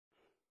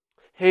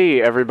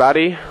Hey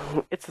everybody,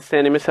 it's the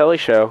Sandy Masselli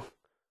show.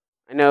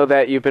 I know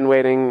that you've been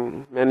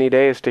waiting many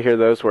days to hear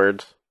those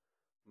words,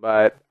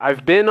 but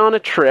I've been on a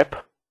trip.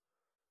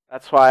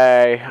 That's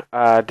why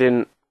I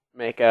didn't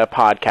make a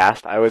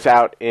podcast. I was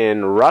out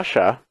in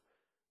Russia.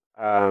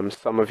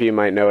 Some of you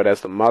might know it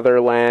as the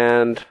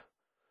motherland,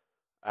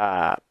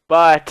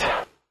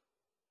 but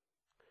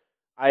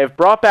I have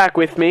brought back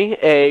with me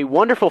a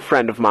wonderful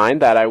friend of mine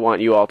that I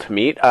want you all to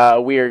meet.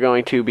 We are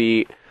going to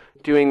be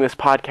doing this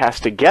podcast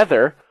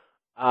together.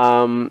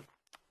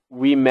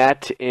 We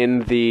met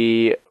in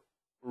the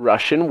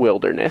Russian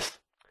wilderness,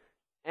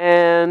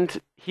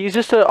 and he's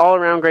just an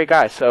all-around great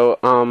guy. So,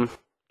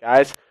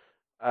 guys,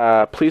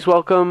 please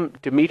welcome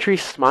Dimitri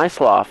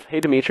Smyslov. Hey,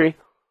 Dimitri.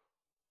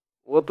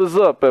 What is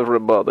up,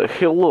 everybody?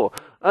 Hello.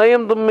 I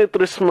am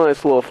Dimitri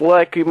Smyslov.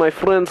 Like my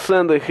friend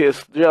Sandy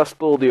has just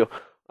told you,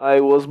 I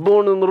was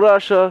born in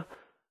Russia.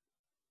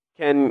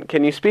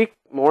 Can you speak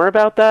more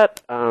about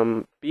that?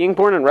 Being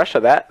born in Russia,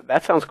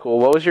 that sounds cool.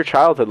 What was your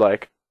childhood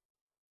like?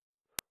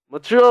 My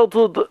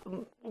childhood...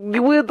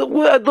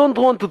 I don't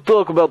want to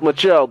talk about my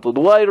childhood.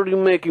 Why are you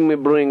making me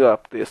bring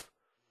up this?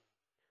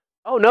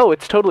 Oh, no,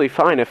 it's totally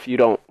fine if you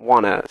don't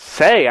want to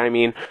say. I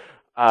mean,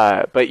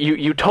 but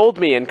you told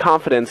me in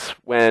confidence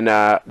when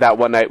that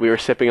one night we were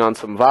sipping on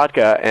some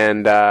vodka,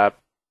 and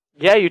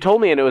yeah, you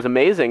told me, and it was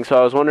amazing, so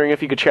I was wondering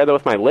if you could share that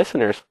with my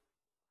listeners.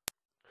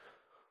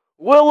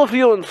 Well, if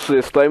you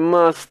insist, I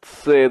must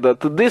say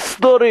that this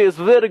story is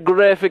very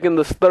graphic and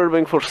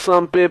disturbing for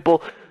some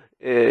people.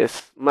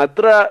 Yes, my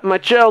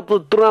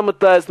childhood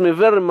traumatized me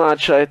very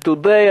much.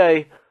 Today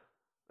I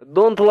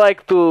don't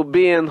like to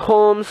be in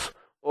homes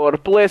or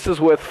places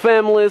where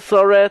families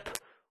are at,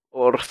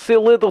 or see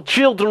little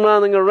children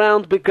running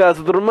around, because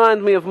it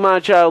reminds me of my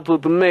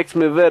childhood and makes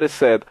me very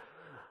sad.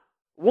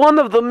 One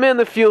of the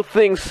many few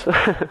things...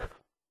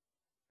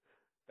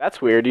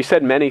 That's weird, you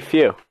said many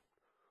few.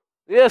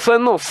 Yes, I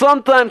know,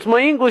 sometimes my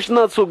English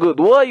not so good.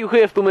 Why you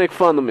have to make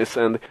fun of me,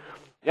 Sandy?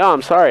 Yeah,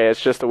 I'm sorry,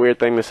 it's just a weird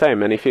thing to say.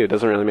 Many few, it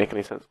doesn't really make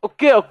any sense.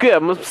 Okay,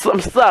 I'm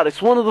sorry,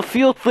 it's one of the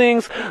few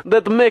things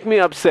that make me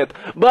upset.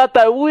 But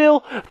I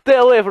will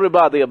tell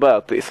everybody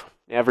about this.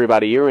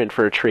 Everybody, you're in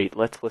for a treat.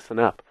 Let's listen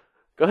up.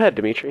 Go ahead,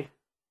 Dimitri.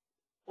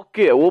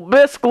 Okay, well,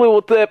 basically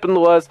what happened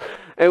was,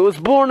 I was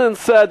born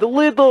inside a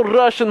little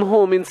Russian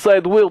home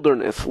inside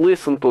wilderness.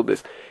 Listen to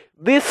this.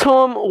 This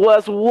home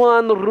was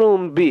one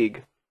room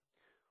big.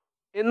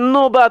 And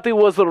nobody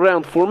was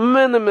around for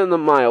many, many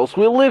miles.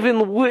 We live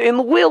in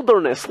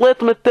wilderness,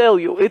 let me tell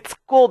you. It's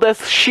cold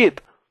as shit.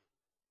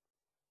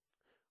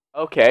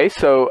 Okay,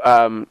 so,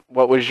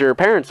 what was your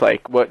parents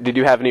like? Did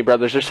you have any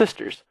brothers or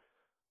sisters?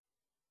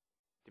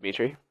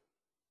 Dimitri?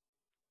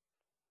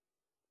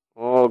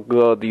 Oh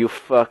god, you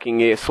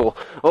fucking asshole.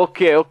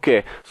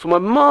 Okay. So my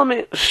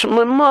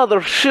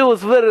mother, she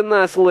was very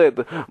nice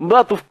lady.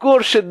 But of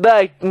course she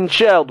died in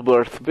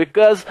childbirth.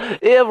 Because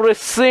every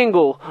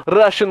single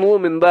Russian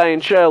woman dies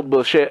in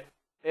childbirth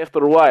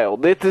after a while.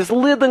 That is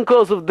leading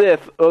cause of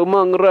death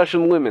among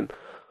Russian women.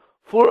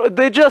 For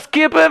they just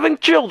keep having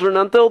children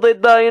until they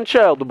die in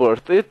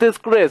childbirth. It is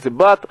crazy.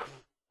 But,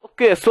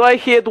 okay, so I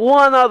had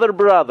one other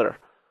brother.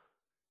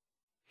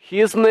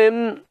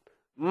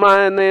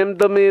 My name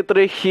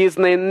Dimitri, his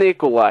name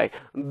Nikolai.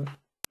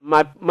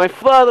 My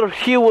father,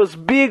 he was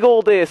big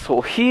old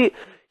asshole. He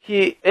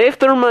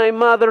after my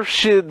mother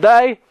she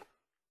died,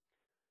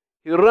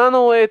 he ran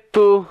away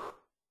to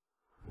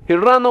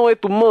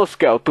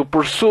Moscow to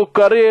pursue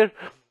career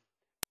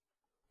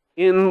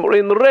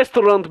in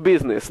restaurant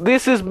business.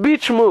 This is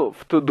bitch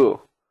move to do.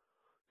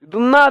 You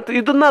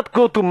do not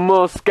go to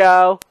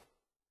Moscow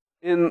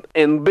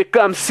and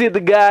become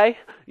city guy.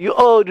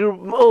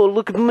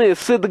 Look at me,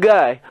 see the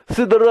guy,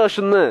 see the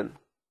Russian man.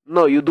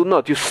 No, you do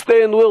not. You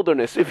stay in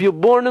wilderness. If you're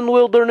born in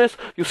wilderness,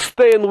 you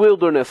stay in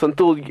wilderness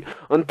until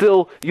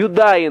you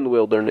die in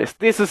wilderness.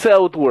 This is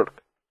how it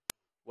works.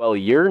 Well,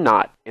 you're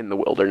not in the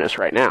wilderness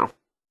right now.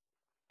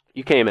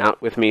 You came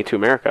out with me to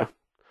America.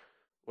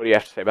 What do you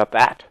have to say about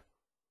that?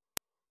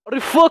 Are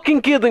you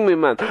fucking kidding me,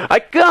 man? I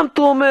come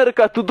to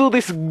America to do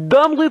this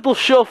dumb little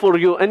show for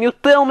you, and you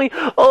tell me,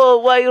 oh,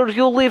 why are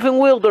you living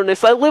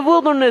wilderness? I live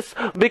wilderness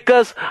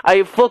because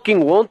I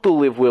fucking want to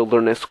live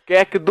wilderness. Okay,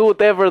 I can do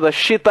whatever the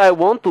shit I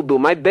want to do.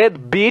 My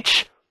dad,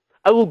 bitch,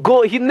 I will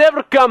go. He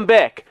never come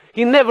back.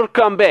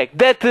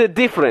 That's the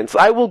difference.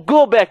 I will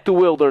go back to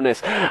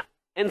wilderness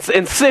and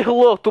say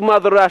hello to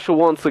Mother Russia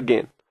once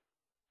again.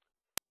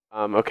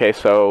 Okay,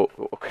 so,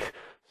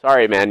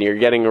 sorry, man, you're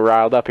getting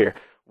riled up here.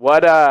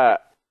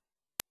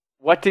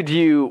 What did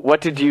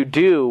you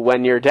do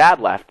when your dad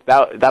left?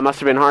 That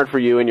must have been hard for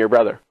you and your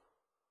brother.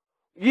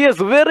 Yes,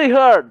 very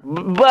hard,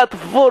 but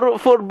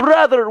for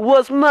brother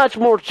was much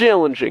more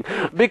challenging,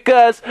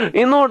 because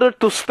in order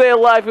to stay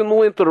alive in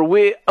winter,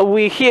 we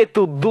had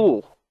to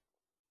duel.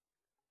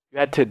 You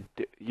had to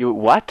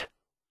what?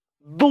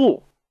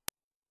 Duel.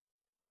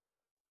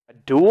 A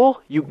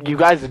duel? You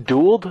guys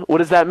dueled? What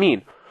does that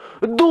mean?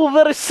 Do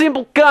very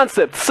simple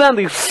concept.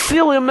 Sandy, you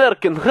silly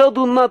American, how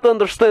do you not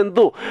understand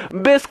do?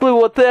 Basically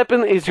what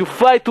happened is you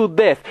fight to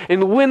death,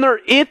 and winner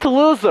eat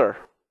loser.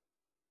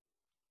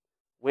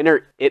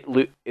 Winner, it,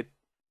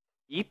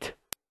 eat?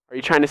 Are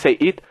you trying to say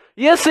eat?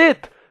 Yes,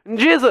 eat!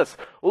 Jesus!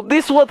 Well,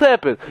 this is what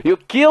happened. You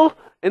kill,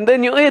 and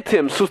then you eat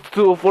him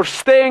for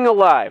staying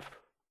alive.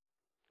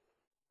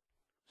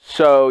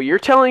 So, you're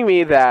telling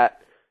me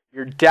that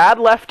your dad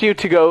left you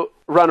to go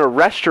run a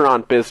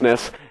restaurant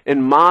business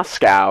in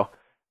Moscow,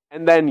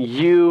 and then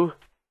you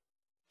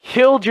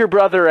killed your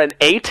brother and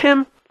ate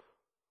him?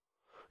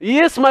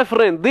 Yes, my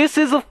friend, this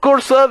is of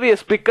course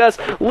obvious because,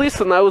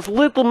 listen, I was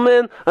little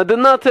man, I did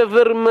not have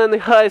very many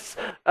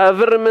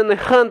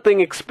hunting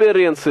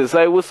experiences.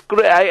 I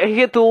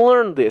had to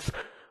learn this,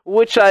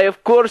 which I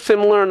of course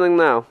am learning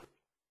now.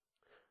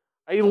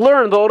 I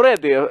learned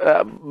already,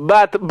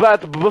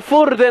 but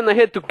before then I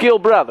had to kill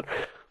brother.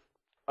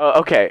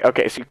 Okay,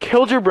 so you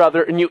killed your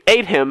brother and you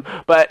ate him,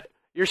 but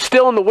you're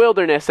still in the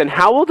wilderness, and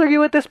how old are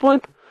you at this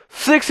point?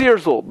 6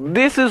 years old.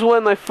 This is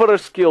when I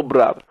first killed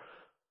brother.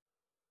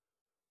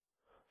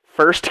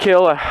 First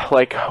kill?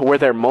 Like, were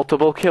there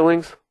multiple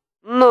killings?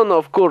 No,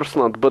 of course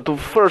not. But the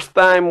first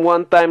time,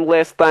 one time,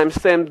 last time,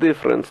 same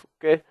difference,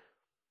 okay?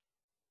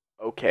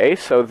 Okay,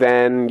 so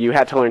then you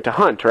had to learn to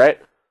hunt, right?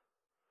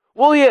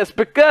 Well, yes,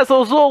 because I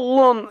was all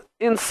alone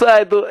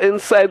inside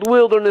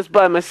wilderness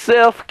by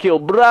myself,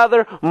 killed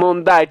brother,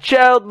 mom died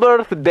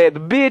childbirth, dead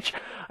bitch.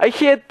 I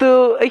had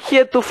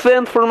to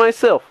fend for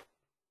myself.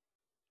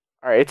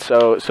 Alright,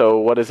 so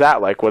what is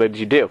that like? What did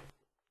you do?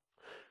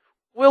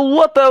 Well,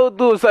 what I would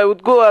do is I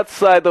would go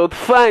outside, I would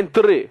find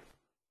tree.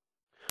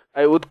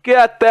 I would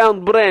cut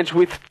down branch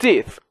with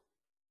teeth.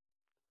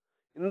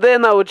 And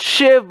then I would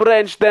shave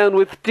branch down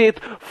with teeth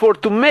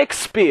to make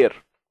spear.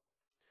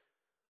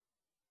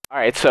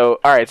 Alright, so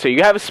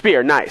you have a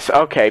spear, nice.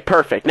 Okay,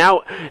 perfect.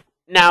 Now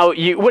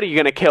what are you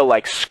gonna kill,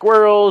 like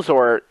squirrels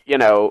or,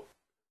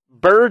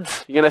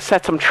 birds? You gonna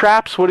set some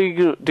traps? What are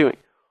you doing?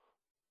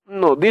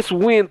 No, this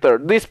winter,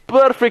 this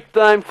perfect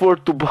time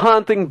to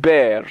hunting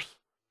bears.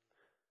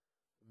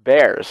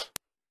 Bears.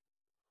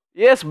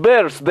 Yes,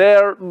 bears.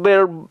 They're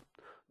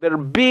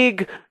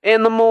big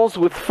animals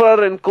with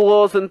fur and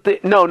claws and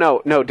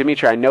No,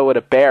 Dimitri, I know what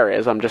a bear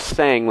is. I'm just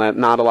saying that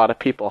not a lot of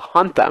people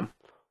hunt them.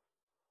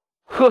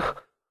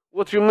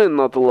 What do you mean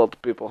not a lot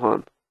of people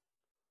hunt?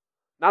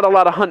 Not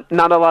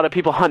a lot of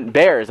people hunt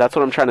bears. That's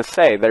what I'm trying to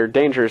say. They're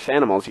dangerous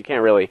animals. You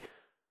can't really,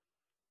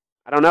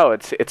 I don't know,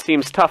 it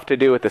seems tough to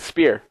do with a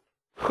spear.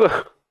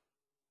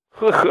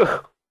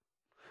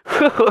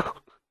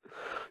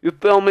 You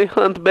tell me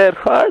hunt bear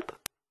hard?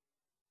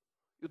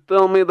 You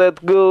tell me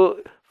that go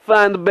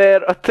find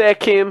bear,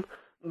 attack him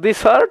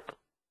this hard?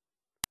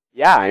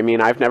 Yeah, I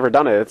mean, I've never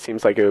done it. It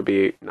seems like it would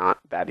be not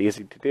that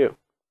easy to do.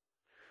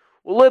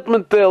 Well, let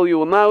me tell you,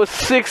 when I was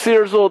 6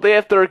 years old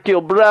after I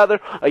killed brother,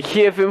 I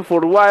have him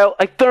for a while,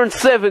 I turned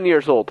 7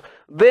 years old.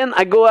 Then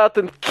I go out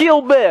and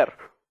kill bear.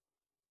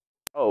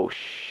 Oh,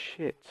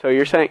 shit. So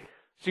you're saying,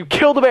 so you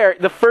killed a bear,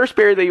 the first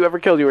bear that you ever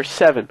killed, you were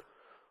 7.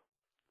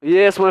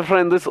 Yes, my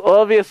friend, it's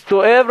obvious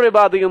to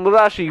everybody in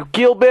Russia. You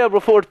kill bear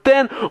before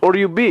 10 or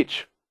you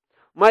bitch.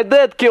 My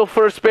dad killed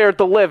first bear at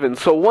 11,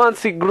 so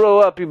once he grow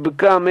up, he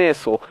become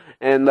asshole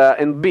and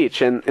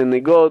bitch, and he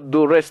go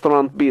do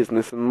restaurant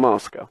business in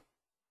Moscow.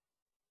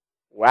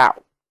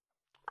 Wow.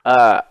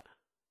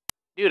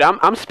 Dude,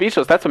 I'm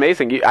speechless. That's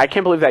amazing. I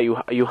can't believe that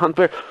you hunt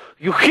bears.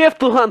 You have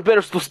to hunt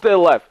bears to stay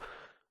alive.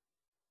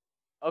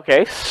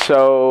 Okay,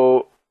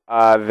 so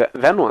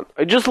then what?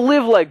 I just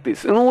live like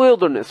this in the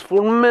wilderness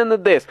for many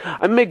days.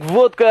 I make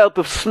vodka out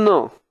of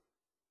snow.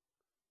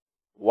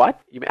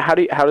 What? How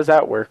does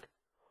that work?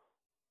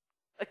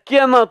 I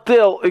cannot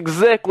tell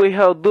exactly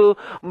how to do,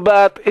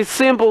 but it's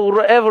simple.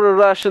 Every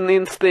Russian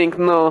instinct.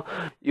 No,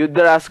 you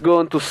just go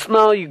into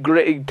snow. You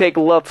take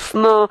a lot of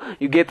snow.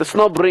 You get the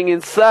snow, bring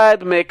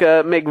inside, make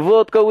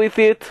vodka with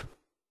it.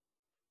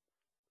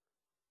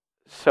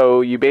 So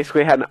you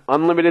basically had an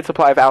unlimited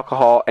supply of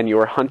alcohol, and you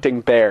were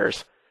hunting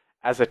bears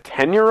as a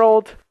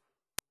 10-year-old.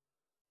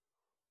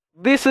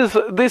 This is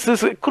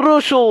a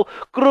crucial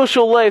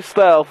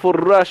lifestyle for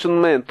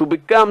Russian men to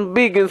become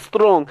big and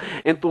strong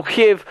and to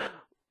have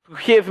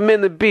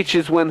many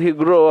bitches when he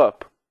grow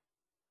up.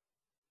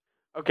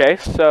 Okay,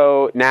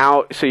 so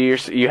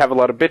you have a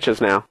lot of bitches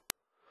now.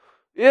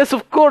 Yes,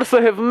 of course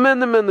I have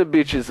many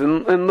bitches.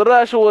 In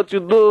Russia, what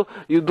you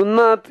do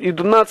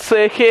not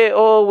say, hey,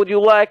 oh, would you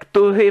like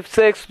to have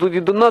sex?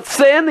 You do not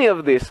say any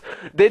of this.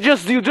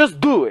 You just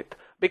do it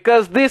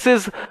because this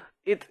is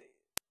it.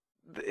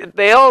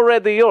 They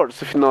already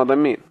yours, if you know what I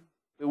mean.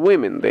 The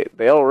women,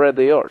 they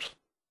already yours.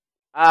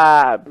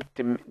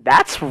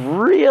 That's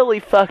really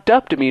fucked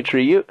up,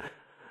 Dimitri.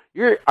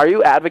 Are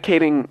you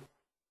advocating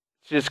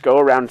to just go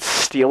around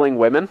stealing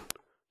women?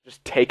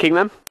 Just taking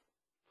them?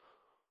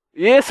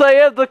 Yes, I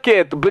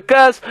advocate,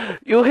 because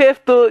you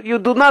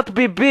do not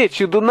be bitch,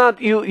 you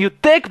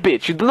take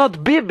bitch, you do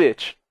not be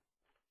bitch.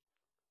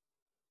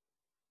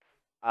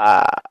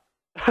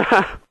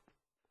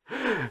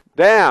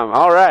 Damn,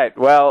 alright,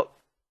 well,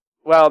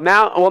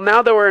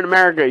 now that we're in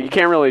America, you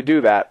can't really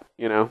do that,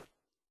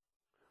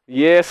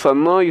 Yes, I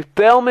know, you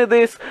tell me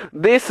it's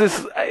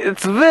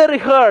very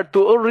hard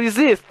to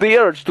resist the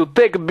urge to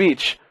take a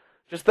bitch.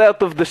 just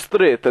out of the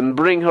street, and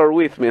bring her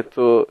with me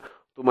to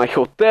my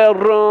hotel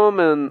room,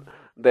 and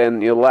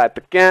then you light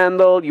the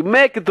candle. You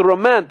make it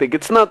romantic.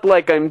 It's not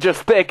like I'm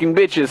just taking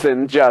bitches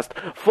and just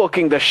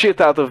fucking the shit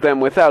out of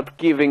them without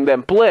giving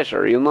them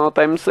pleasure. You know what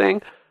I'm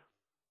saying?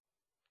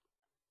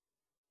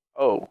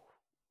 Oh,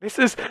 this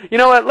is. You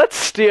know what? Let's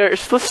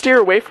steer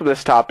away from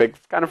this topic.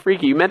 It's kind of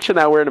freaky. You mentioned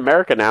that we're in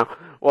America now.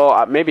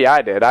 Well, maybe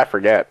I did. I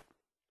forget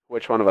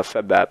which one of us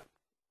said that.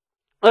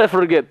 I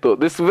forget too.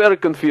 This is very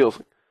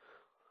confusing.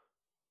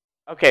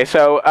 Okay,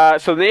 so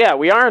yeah,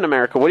 we are in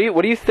America.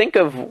 What do you think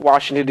of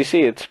Washington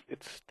D.C.?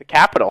 It's the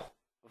capital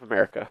of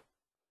America.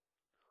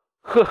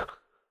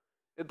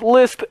 At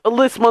least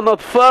my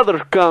not father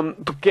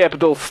come to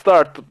capital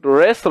start the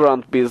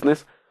restaurant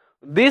business.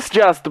 This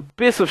just a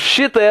piece of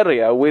shit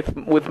area with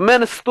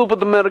many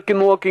stupid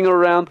American walking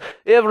around.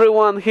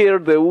 Everyone here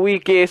the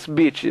weak ass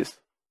bitches.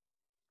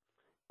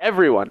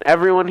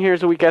 Everyone here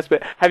is a weak ass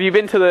bitch. Have you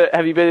been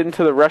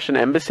to the Russian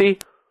embassy?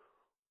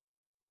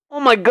 Oh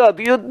my god,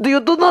 you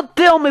do not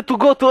tell me to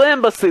go to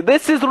embassy.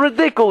 This is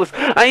ridiculous.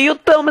 And you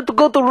tell me to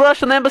go to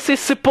Russian embassy,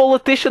 see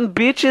politician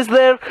bitches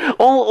there.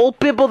 All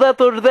people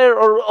that are there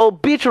are all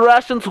bitch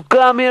Russians who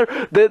come here.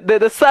 They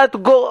decide to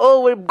go,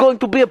 oh, we're going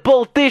to be a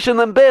politician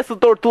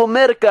ambassador to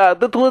America.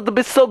 That would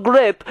be so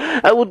great.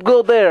 I would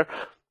go there.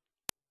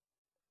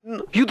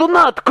 You do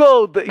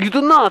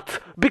not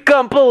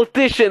become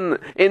politician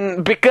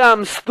and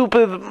become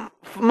stupid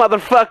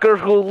motherfucker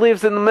who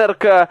lives in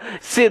America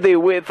city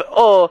with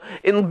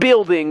in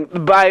building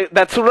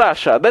that's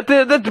Russia.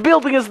 That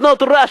building is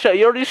not Russia.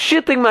 You're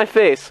shitting my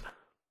face.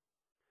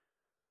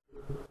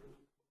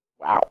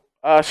 Wow.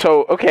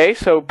 So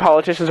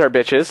politicians are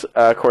bitches,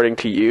 according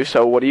to you.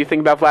 So what do you think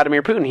about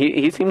Vladimir Putin?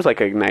 He seems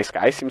like a nice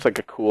guy. Seems like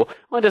a cool.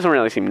 Well, it doesn't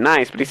really seem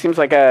nice, but he seems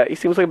like a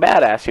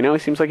badass. You know, he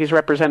seems like he's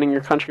representing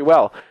your country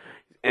well.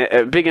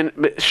 Big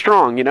and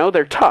strong. You know,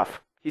 they're tough.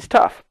 He's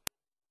tough.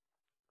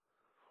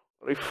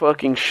 Are you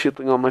fucking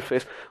shitting on my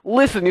face?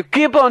 Listen, you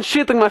keep on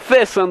shitting my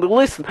face, and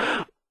listen.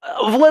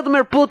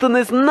 Vladimir Putin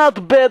is not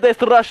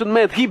badass Russian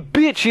man.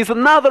 He's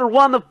another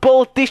one of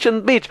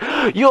politician bitch.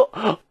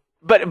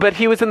 But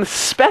he was in the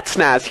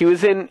Spetsnaz.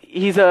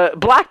 He's a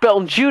black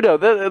belt in judo.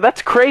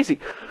 That's crazy.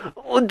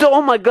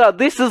 Oh my god,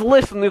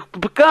 listen, you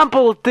become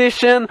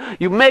politician,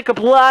 you make up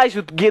lies,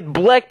 you get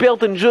black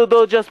belt in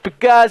judo just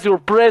because you're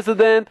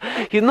president.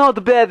 He's not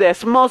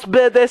badass. Most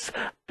badass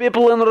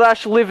people in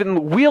Russia live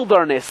in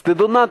wilderness. They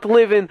do not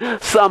live in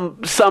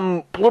some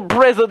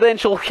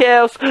presidential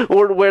house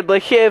or where they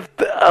have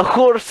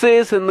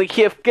horses and they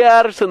have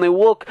cars and they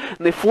walk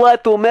and they fly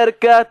to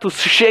America to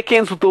shake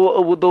hands with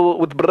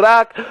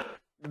Barack.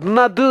 Do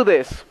not do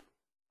this.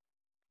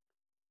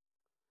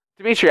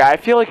 Dimitri, I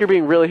feel like you're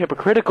being really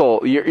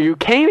hypocritical. You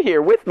came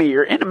here with me.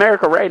 You're in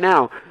America right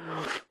now.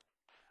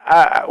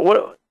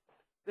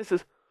 This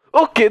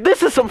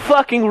is some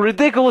fucking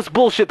ridiculous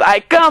bullshit. I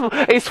come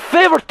as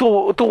favor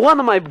to one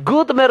of my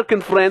good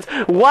American friends,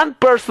 one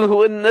person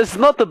who is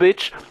not a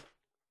bitch.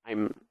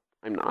 I'm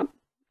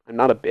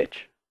not a bitch.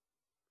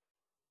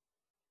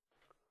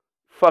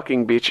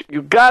 Fucking bitch.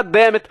 You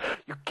goddamn it.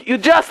 You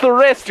just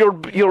arrest your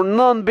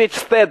non-bitch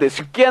status.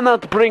 You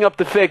cannot bring up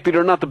the fact that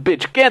you're not a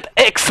bitch. You can't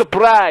act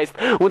surprised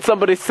when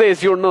somebody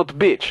says you're not a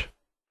bitch.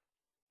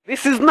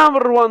 This is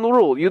number one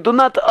rule. You do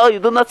not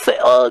say,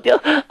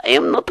 I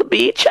am not a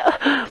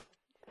bitch.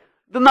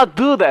 Do not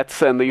do that,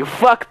 Sandy. You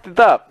fucked it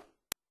up.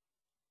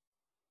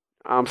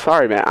 I'm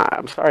sorry, man.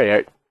 I'm sorry.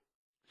 Is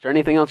there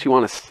anything else you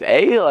want to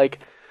say? Like,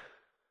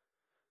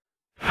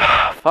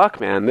 fuck,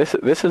 man. This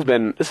has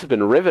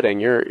been riveting.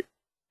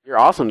 You're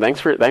awesome.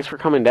 Thanks for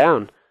coming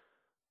down.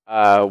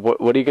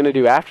 What are you gonna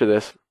do after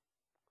this?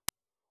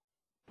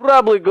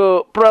 Probably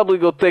go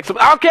take some.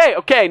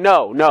 Okay.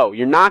 No.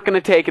 You're not gonna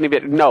take any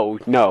bit.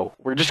 No.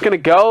 We're just gonna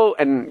go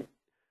and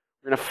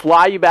we're gonna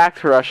fly you back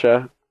to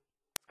Russia.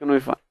 It's gonna be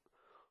fun.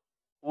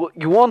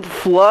 You want to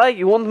fly?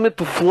 You want me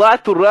to fly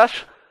to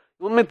Russia?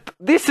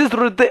 This is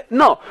ridiculous.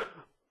 No.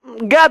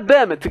 God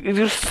damn it!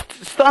 You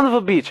son of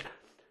a bitch.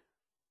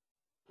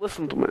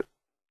 Listen to me.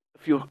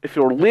 If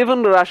you're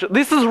leaving Russia,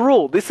 this is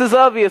rule. This is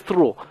obvious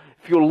rule.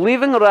 If you're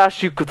leaving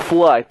Russia, you could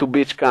fly to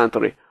bitch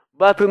country.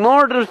 But in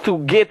order to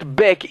get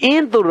back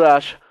into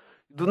Russia,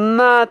 do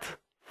not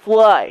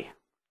fly.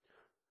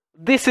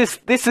 This is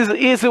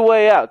easy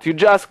way out. You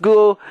just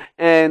go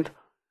and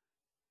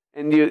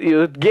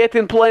you get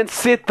in plane,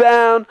 sit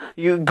down,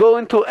 you go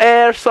into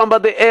air,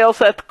 somebody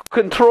else at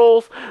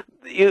controls.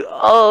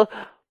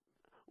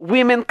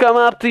 Women come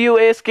up to you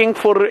asking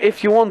for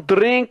if you want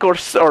drink or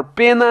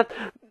peanut.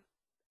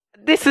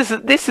 This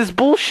is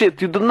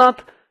bullshit. You do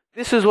not.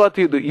 This is what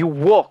you do. You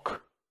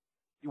walk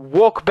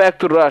back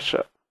to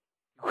Russia.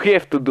 You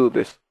have to do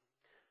this.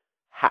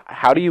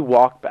 How do you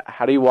walk back?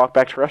 How do you walk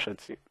back to Russia?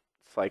 It's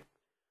like,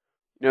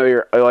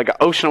 you're like an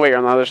ocean away. You're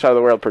on the other side of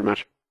the world, pretty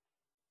much.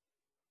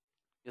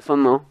 Yes or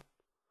no?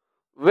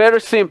 Very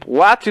simple.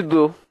 What you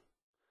do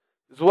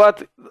is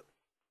what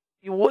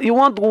you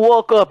want to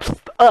walk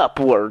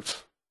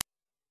upwards.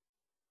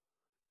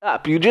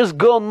 Up. You just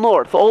go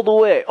north all the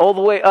way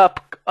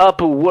up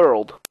a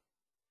world.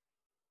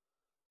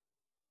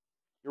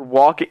 You're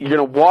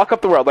gonna walk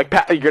up the world. Like,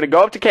 you're gonna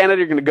go up to Canada,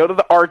 you're gonna go to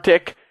the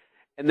Arctic,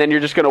 and then you're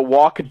just gonna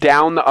walk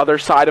down the other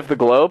side of the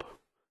globe,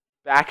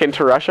 back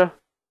into Russia?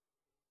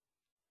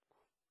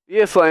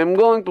 Yes, I'm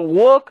going to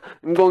walk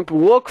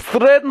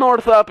straight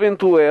north up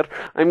into where?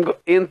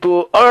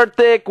 Into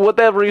Arctic,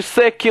 whatever you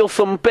say, kill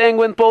some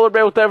penguin, polar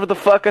bear, whatever the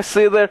fuck I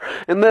see there,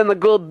 and then I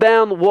go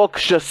down, walk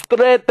just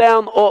straight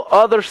down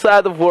other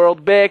side of the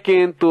world, back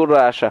into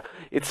Russia.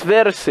 It's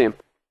very simple.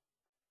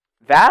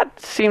 That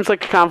seems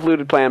like a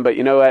convoluted plan, but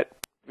you know what?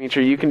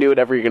 Dimitri, you can do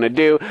whatever you're gonna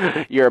do.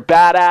 You're a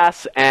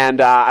badass,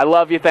 and I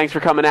love you. Thanks for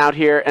coming out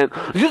here. And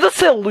you just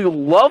say you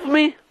love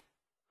me?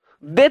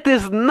 That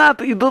is not.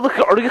 Are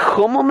you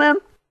homo, man?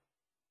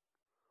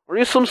 Are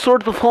you some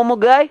sort of homo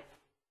guy?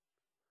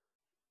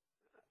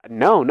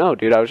 No,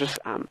 dude. I was just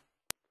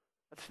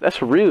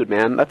That's rude,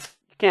 man.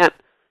 You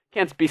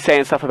can't be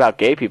saying stuff about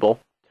gay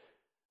people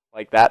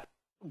like that.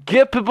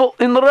 Gay people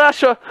in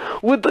Russia,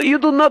 you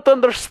do not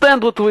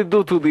understand what we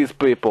do to these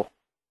people.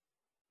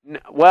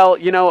 Well,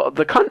 you know,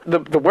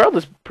 the world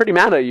is pretty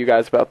mad at you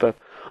guys about that.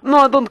 No,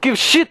 I don't give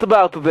shit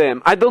about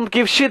them. I don't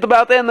give shit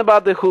about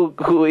anybody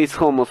who is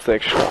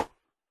homosexual.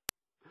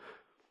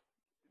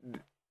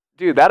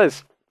 Dude, that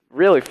is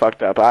really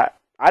fucked up.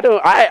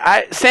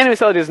 Sandy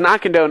Masselli does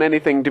not condone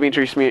anything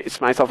Dimitri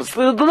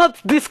Smyslov. Do not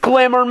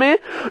disclaimer me.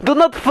 Do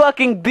not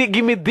fucking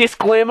give me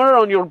disclaimer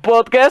on your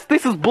podcast.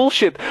 This is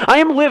bullshit. I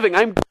am living.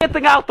 I'm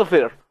getting out of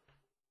here.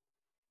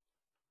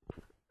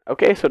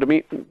 Okay, so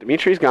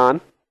Dimitri's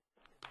gone.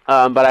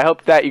 But I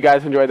hope that you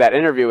guys enjoyed that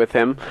interview with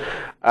him.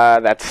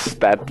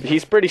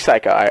 He's pretty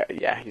psycho.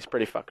 He's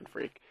pretty fucking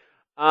freak.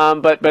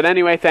 But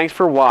anyway, thanks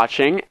for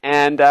watching,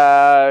 and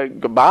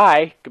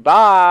goodbye.